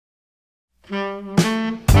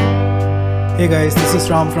Hey guys, this is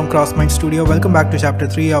Ram from CrossMind Studio. Welcome back to chapter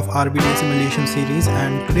 3 of RBD simulation series,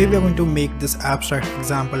 and today we are going to make this abstract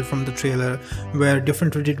example from the trailer where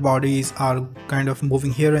different rigid bodies are kind of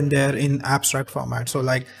moving here and there in abstract format. So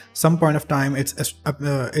like some point of time it's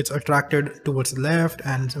attracted towards the left,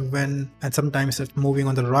 and sometimes it's moving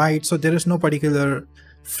on the right. So there is no particular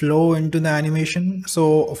flow into the animation.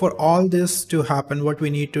 So for all this to happen, what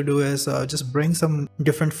we need to do is just bring some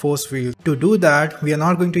different force fields. To do that, we are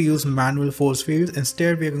not going to use manual force fields.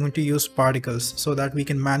 Instead, we are going to use particles so that we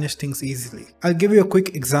can manage things easily. I'll give you a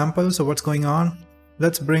quick example. So what's going on?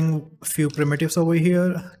 Let's bring a few primitives over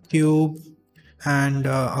here, cube and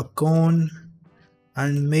a cone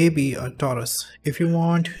and maybe a torus. If you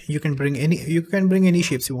want, you can bring any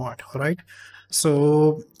shapes you want. All right,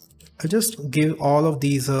 so I'll just give all of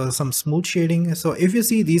these some smooth shading. So if you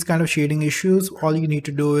see these kind of shading issues, all you need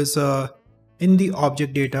to do is in the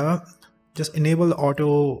object data, just enable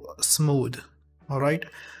auto smooth. All right,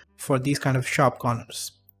 for these kind of sharp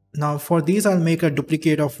corners. Now for these, I'll make a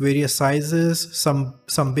duplicate of various sizes,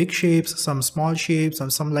 some big shapes, some small shapes,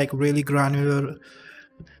 and some like really granular.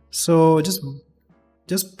 So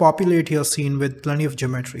just populate your scene with plenty of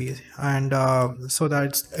geometry, and so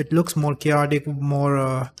that it looks more chaotic,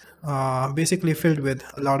 more basically filled with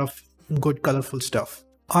a lot of good colorful stuff.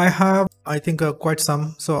 I have, I think, quite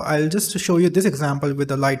some. So I'll just show you this example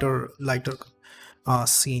with a lighter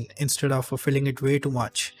scene instead of filling it way too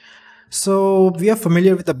much. So we are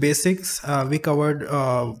familiar with the basics we covered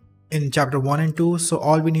in chapter 1 and 2. So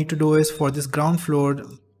all we need to do is for this ground floor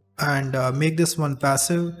and make this one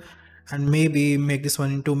passive, and maybe make this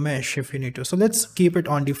one into mesh if you need to. So let's keep it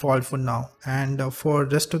on default for now, and for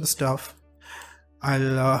rest of the stuff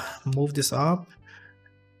I'll move this up.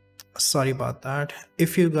 Sorry about that.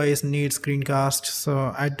 If you guys need screencast,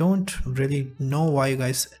 so I don't really know why you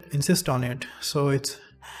guys insist on it. So it's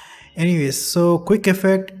anyways, so quick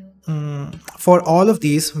effect. For all of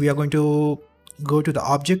these, we are going to go to the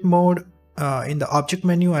object mode in the object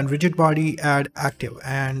menu, and rigid body add active,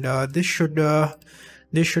 and this should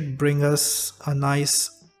bring us a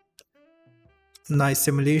nice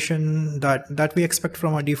simulation that we expect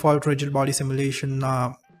from a default rigid body simulation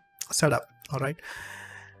setup. All right,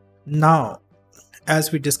 now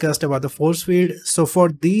as we discussed about the force field, so for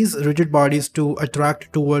these rigid bodies to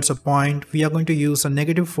attract towards a point, we are going to use a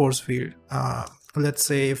negative force field. Let's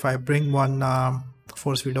say if I bring one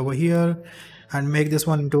force field over here and make this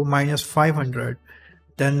one into -500,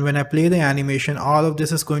 then when I play the animation, all of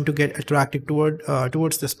this is going to get attracted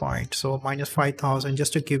towards this point. So -5000,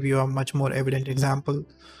 just to give you a much more evident example.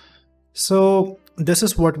 So this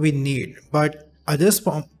is what we need, but at this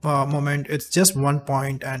moment it's just one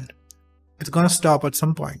point and it's gonna stop at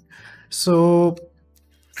some point. So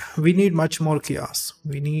we need much more chaos.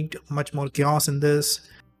 We need much more chaos in this.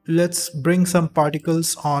 Let's bring some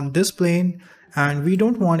particles on this plane, and we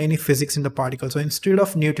don't want any physics in the particle. So instead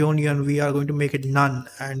of Newtonian, we are going to make it none,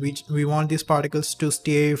 and we want these particles to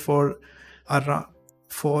stay for a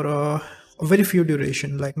very few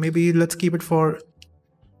duration. Like maybe let's keep it for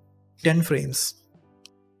 10 frames,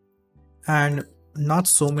 and not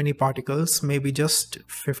so many particles, maybe just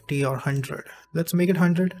 50 or 100. Let's make it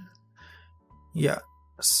 100. Yeah,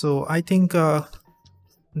 so I think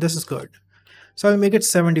this is good. So I'll make it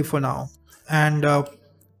 70 for now, and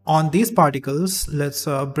on these particles, let's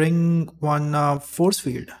bring one force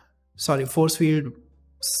field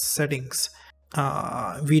settings.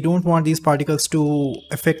 We don't want these particles to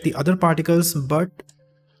affect the other particles, but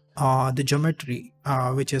the geometry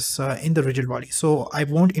which is in the rigid body. So I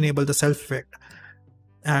won't enable the self effect,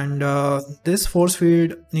 and this force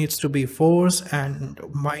field needs to be force and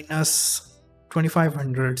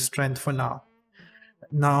 -2500 strength for now.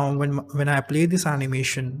 Now when I play this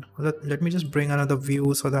animation, let me just bring another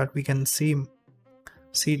view so that we can see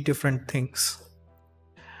different things.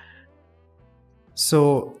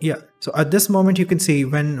 So yeah, so at this moment you can see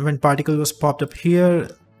when particle was popped up here,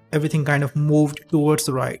 everything kind of moved towards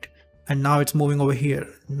the right, and now it's moving over here,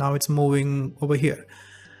 now it's moving over here.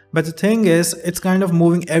 But the thing is, it's kind of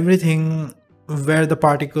moving everything where the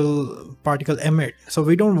particle emit. So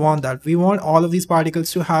we don't want that. We want all of these particles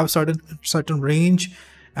to have certain range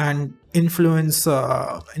and influence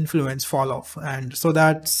fall off, and so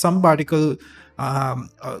that some particle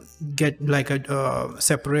get like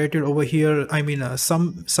separated over here. I mean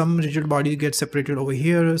some rigid body get separated over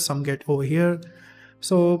here, some get over here.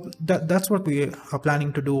 So that's what we are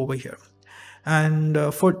planning to do over here. And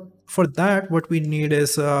for that, what we need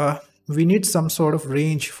is we need some sort of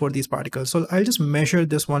range for these particles. So I'll just measure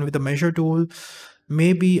this one with the measure tool.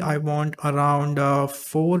 Maybe I want around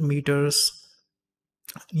 4 meters.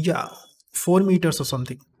 Yeah, 4 meters or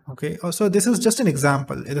something. Okay, so this is just an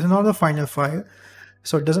example. It is not the final file,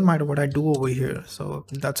 so it doesn't matter what I do over here, so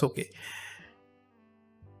that's okay.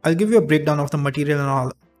 I'll give you a breakdown of the material and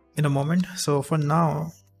all in a moment. So for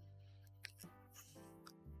now,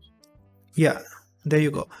 yeah, there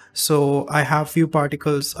you go. So I have few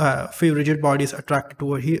particles, few rigid bodies attracted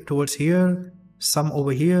toward here, towards here, some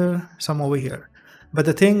over here, some over here. But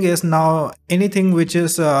the thing is, now anything which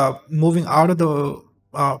is moving out of the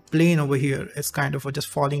plane over here is kind of just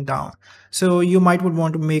falling down. So you might would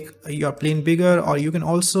want to make your plane bigger, or you can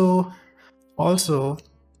also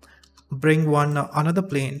bring one another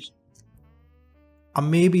plane, or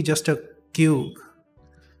maybe just a cube,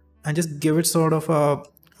 and just give it sort of a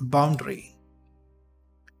boundary.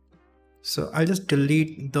 So I'll just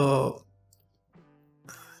delete the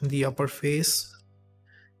upper face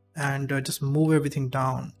and just move everything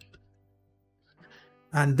down.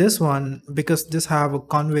 And this one, because this have a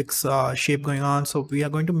convex shape going on, so we are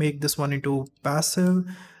going to make this one into passive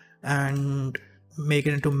and make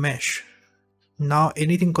it into mesh. Now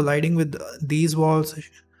anything colliding with these walls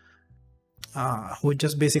would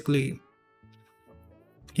just basically,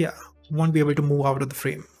 yeah, won't be able to move out of the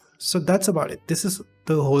frame. So that's about it. This is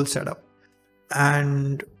the whole setup,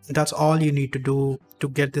 and that's all you need to do to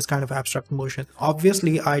get this kind of abstract motion.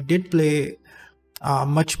 Obviously I did play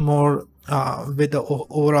much more with the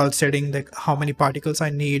overall setting, like how many particles I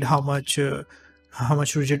need, how much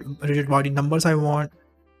rigid body numbers I want,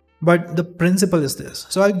 but the principle is this.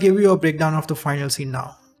 So I'll give you a breakdown of the final scene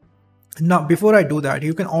now. Now before I do that,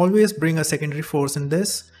 you can always bring a secondary force in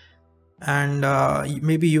this, and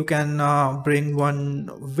maybe you can bring one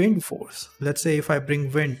wind force. Let's say if I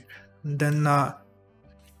bring wind, then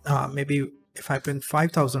maybe if I bring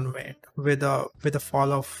 5000 wind with a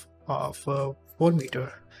fall of 4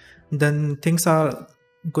 meter, then things are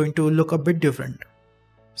going to look a bit different.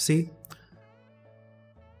 See,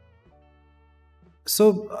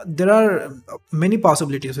 so there are many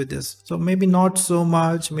possibilities with this. So maybe not so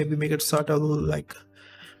much, maybe make it subtle, like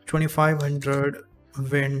 2500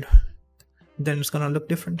 wind, then it's gonna look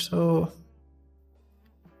different. So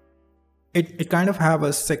it kind of have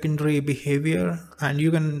a secondary behavior, and you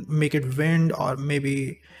can make it wind, or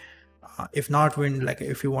maybe if not wind, like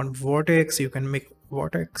if you want vortex, you can make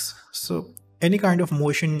vortex. So any kind of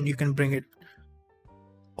motion you can bring it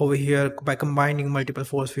over here by combining multiple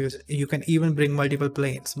force fields. You can even bring multiple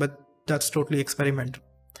planes, but that's totally experimental.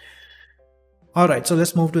 All right, so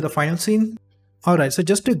let's move to the final scene. All right, so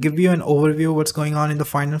just to give you an overview what's going on in the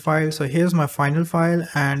final file. So here's my final file,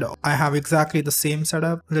 and I have exactly the same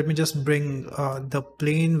setup. Let me just bring the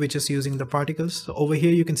plane which is using the particles. So over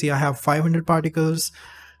here you can see I have 500 particles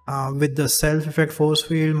with the self effect force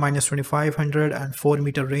field minus 2500 and 4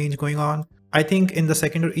 meter range going on. I think in the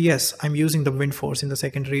secondary, yes, I'm using the wind force in the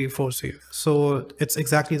secondary force field. So it's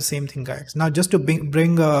exactly the same thing, guys. Now just to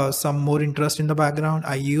bring some more interest in the background,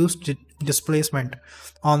 I used displacement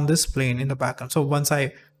on this plane in the background. So once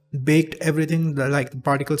I baked everything, like the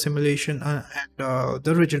particle simulation and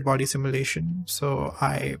the rigid body simulation, so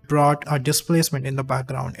I brought a displacement in the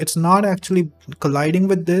background. It's not actually colliding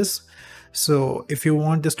with this. So if you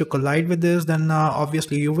want this to collide with this, then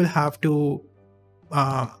obviously you will have to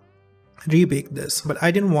rebake this, but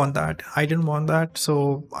I didn't want that.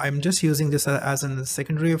 So I'm just using this as a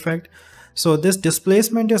secondary effect. So this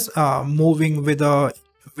displacement is moving with a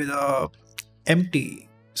empty.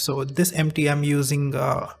 So this empty I'm using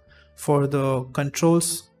for the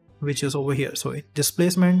controls, which is over here. So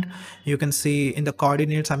displacement, you can see in the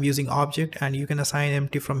coordinates I'm using object, and you can assign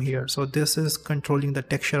empty from here. So this is controlling the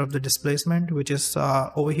texture of the displacement, which is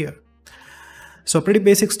over here. So pretty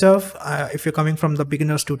basic stuff. If you're coming from the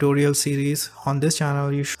beginners tutorial series on this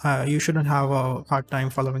channel, you shouldn't have a hard time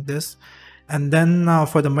following this. And then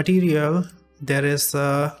for the material, there is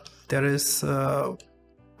a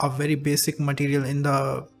very basic material in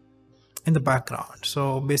the background.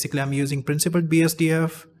 So basically I'm using principled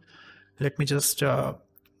BSDF. Let me just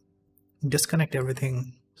disconnect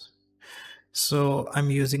everything. So I'm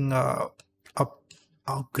using a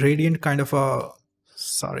gradient kind of a,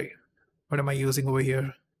 sorry, what am I using over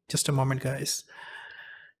here? Just a moment, guys.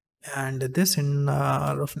 And this in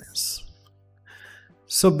roughness.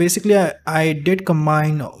 So basically I did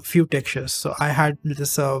combine a few textures. So I had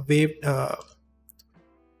this wave,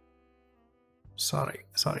 sorry.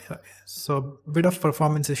 So bit of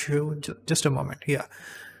performance issue, just a moment. Yeah.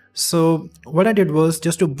 So what I did was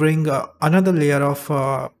just to bring another layer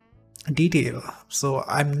of detail. So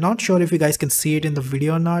I'm not sure if you guys can see it in the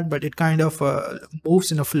video or not, but it kind of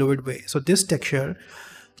moves in a fluid way. So this texture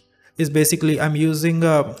is basically, I'm using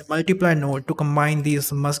a multiply node to combine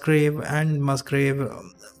these Musgrave and Musgrave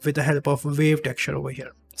with the help of wave texture over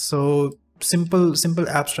here. So simple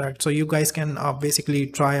abstract. So you guys can basically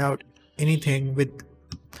try out anything with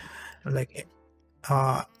like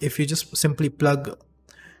if you just simply plug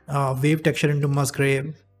wave texture into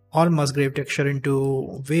Musgrave or Musgrave texture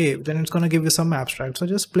into wave, then it's going to give you some abstract. So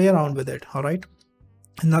just play around with it. All right,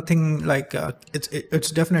 nothing like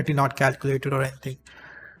it's definitely not calculated or anything.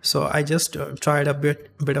 So I just tried a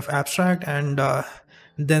bit of abstract, and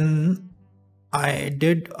then I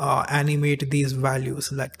did animate these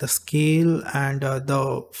values like the scale and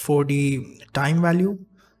the 4D time value.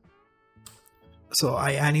 So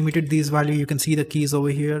I animated these values. You can see the keys over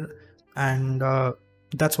here, and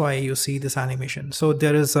that's why you see this animation. So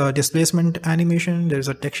there is a displacement animation, there's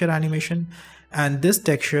a texture animation, and this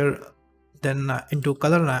texture then into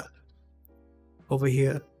color ramp over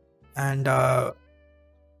here, and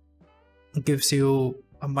gives you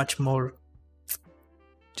a much more,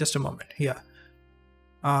 just a moment, yeah,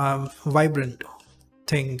 vibrant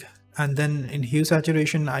thing. And then in hue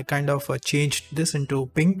saturation, I kind of changed this into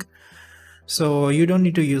pink. So you don't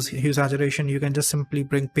need to use hue saturation, you can just simply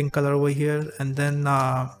bring pink color over here, and then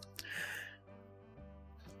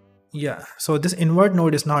yeah, so this invert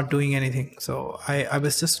node is not doing anything. So I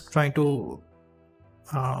was just trying to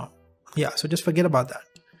yeah, so just forget about that.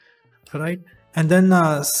 All right, and then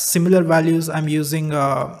similar values I'm using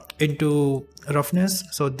into roughness.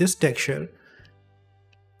 So this texture,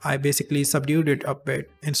 I basically subdued it a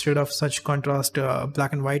bit. Instead of such contrast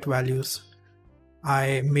black and white values,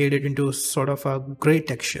 I made it into sort of a gray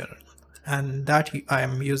texture, and that I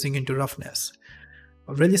am using into roughness.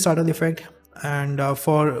 A really subtle effect. And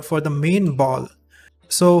for the main ball,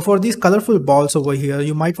 so for these colorful balls over here,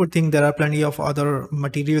 you might would think there are plenty of other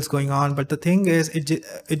materials going on, but the thing is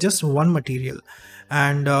it's just one material.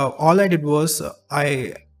 And all I did was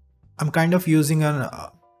I'm kind of using an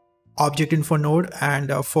object info node,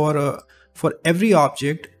 and for every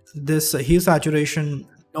object, this hue saturation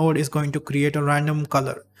node is going to create a random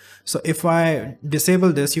color. So if I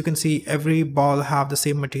disable this, you can see every ball have the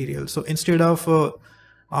same material. So instead of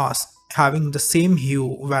having the same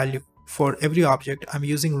hue value for every object, I'm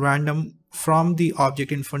using random from the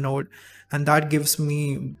object info node, and that gives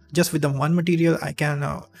me, just with the one material, I can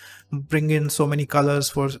bring in so many colors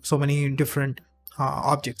for so many different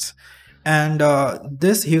objects. And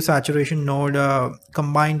this hue saturation node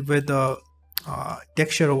combined with the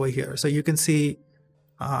texture over here, so you can see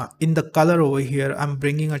in the color over here, I'm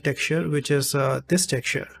bringing a texture which is this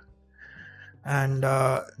texture, and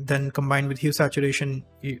then combined with hue saturation,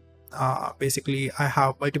 basically I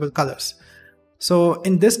have multiple colors. So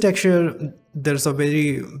in this texture, there's a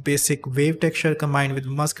very basic wave texture combined with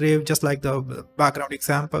Musgrave, just like the background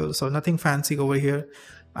example. So nothing fancy over here.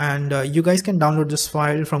 And you guys can download this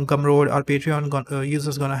file from Gumroad. Our Patreon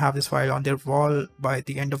users gonna have this file on their wall by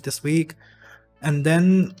the end of this week. And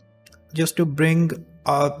then just to bring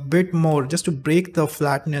a bit more, just to break the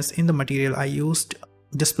flatness in the material, I used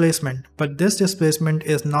displacement, but this displacement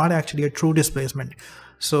is not actually a true displacement.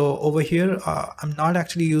 So over here, I'm not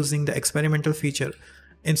actually using the experimental feature.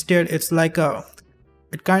 Instead, it's like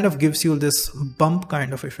it kind of gives you this bump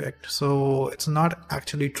kind of effect. So it's not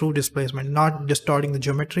actually true displacement, not distorting the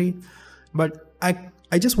geometry, but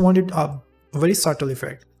I just wanted a very subtle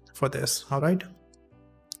effect for this. All right.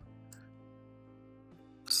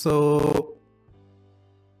 So,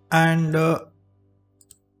 and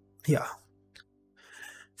yeah,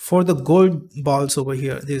 for the gold balls over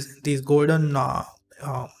here, these golden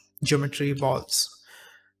geometry balls,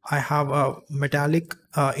 I have a metallic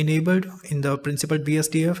enabled in the principal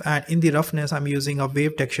BSDF, and in the roughness I'm using a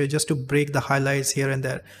wave texture just to break the highlights here and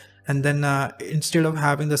there. And then instead of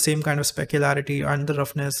having the same kind of specularity and the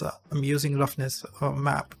roughness, I'm using roughness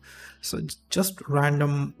map. So just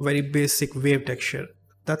random, very basic wave texture.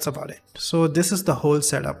 That's about it. So this is the whole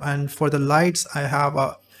setup. And for the lights, I have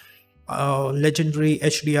a legendary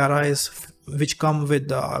HDRIs which come with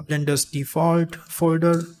Blender's default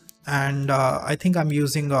folder, and I think I'm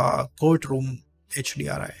using a courtroom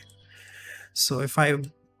HDRI. So if I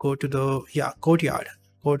go to the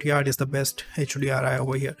courtyard is the best HDRI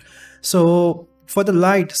over here. So for the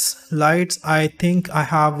lights I think I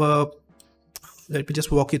have let me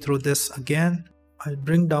just walk you through this again. I'll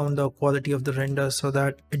bring down the quality of the render so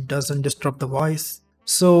that it doesn't disrupt the voice.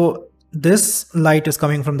 So this light is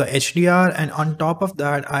coming from the HDR, and on top of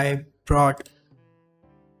that I brought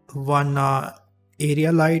one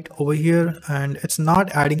area light over here, and it's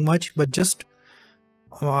not adding much, but just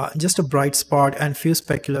a bright spot and few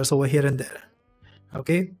speculars over here and there.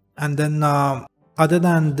 Okay, and then other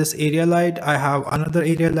than this area light, I have another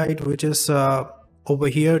area light which is over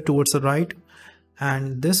here towards the right,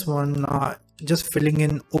 and this one just filling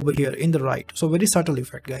in over here in the right. So very subtle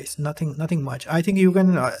effect, guys, nothing much. I think you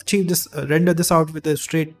can achieve this, render this out with a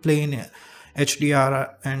straight plain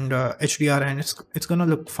HDR and it's gonna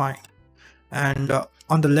look fine. And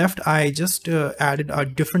on the left, I just added a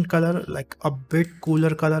different color, like a bit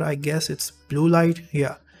cooler color, I guess it's blue light.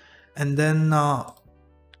 Yeah. And then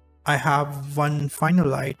I have one final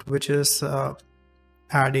light, which is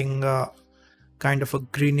adding kind of a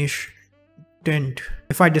greenish tint.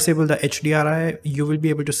 If I disable the HDRI, you will be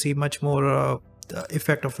able to see much more the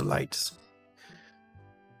effect of the lights.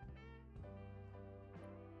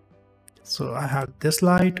 So I have this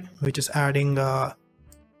light, which is adding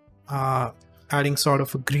sort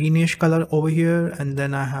of a greenish color over here, and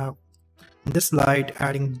then I have this light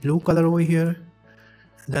adding blue color over here.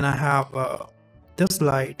 Then I have this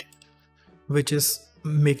light, which is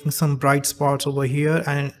making some bright spots over here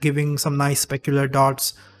and giving some nice specular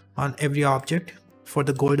dots on every object for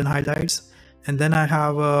the golden highlights. And then I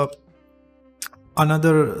have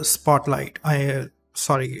another spotlight, the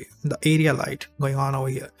area light going on over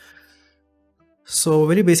here. So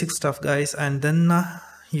very basic stuff, guys. And then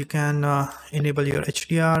you can enable your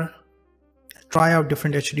HDR, try out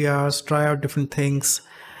different HDRs, try out different things.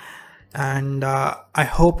 And I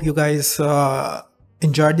hope you guys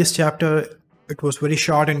enjoyed this chapter. It was very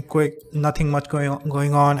short and quick, nothing much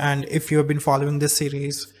going on. And if you have been following this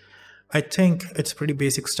series, I think it's pretty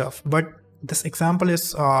basic stuff. But this example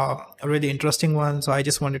is a really interesting one, so I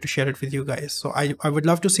just wanted to share it with you guys. So I would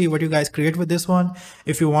love to see what you guys create with this one.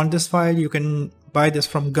 If you want this file, you can buy this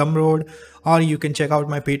from Gumroad, or you can check out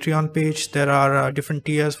my Patreon page. There are different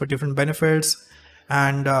tiers for different benefits.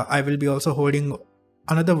 And I will be also holding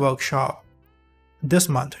another workshop this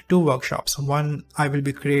month, 2 workshops. One, I will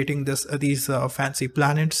be creating these fancy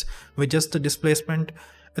planets with just the displacement.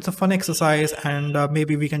 It's a fun exercise, and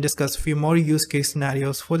maybe we can discuss a few more use case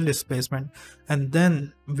scenarios for the displacement. And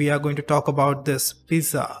then we are going to talk about this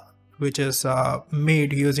pizza, which is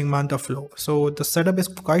made using MantaFlow. So the setup is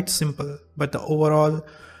quite simple, but the overall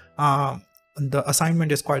the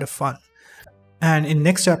assignment is quite a fun. And in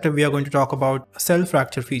next chapter, we are going to talk about cell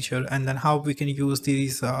fracture feature, and then how we can use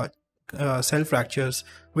these cell fractures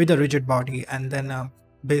with a rigid body, and then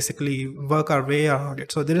basically work our way around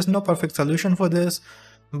it. So there is no perfect solution for this,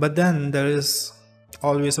 but then there is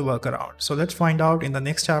always a workaround. So let's find out in the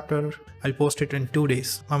next chapter. I'll post it in 2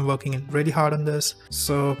 days. I'm working really hard on this,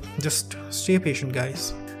 so just stay patient,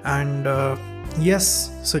 guys. And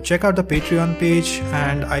yes, so check out the Patreon page,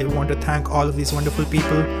 and I want to thank all of these wonderful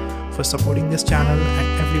people for supporting this channel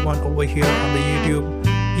and everyone over here on the YouTube.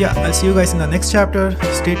 Yeah, I'll see you guys in the next chapter.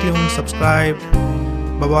 Stay tuned, subscribe.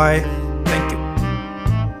 Bye bye.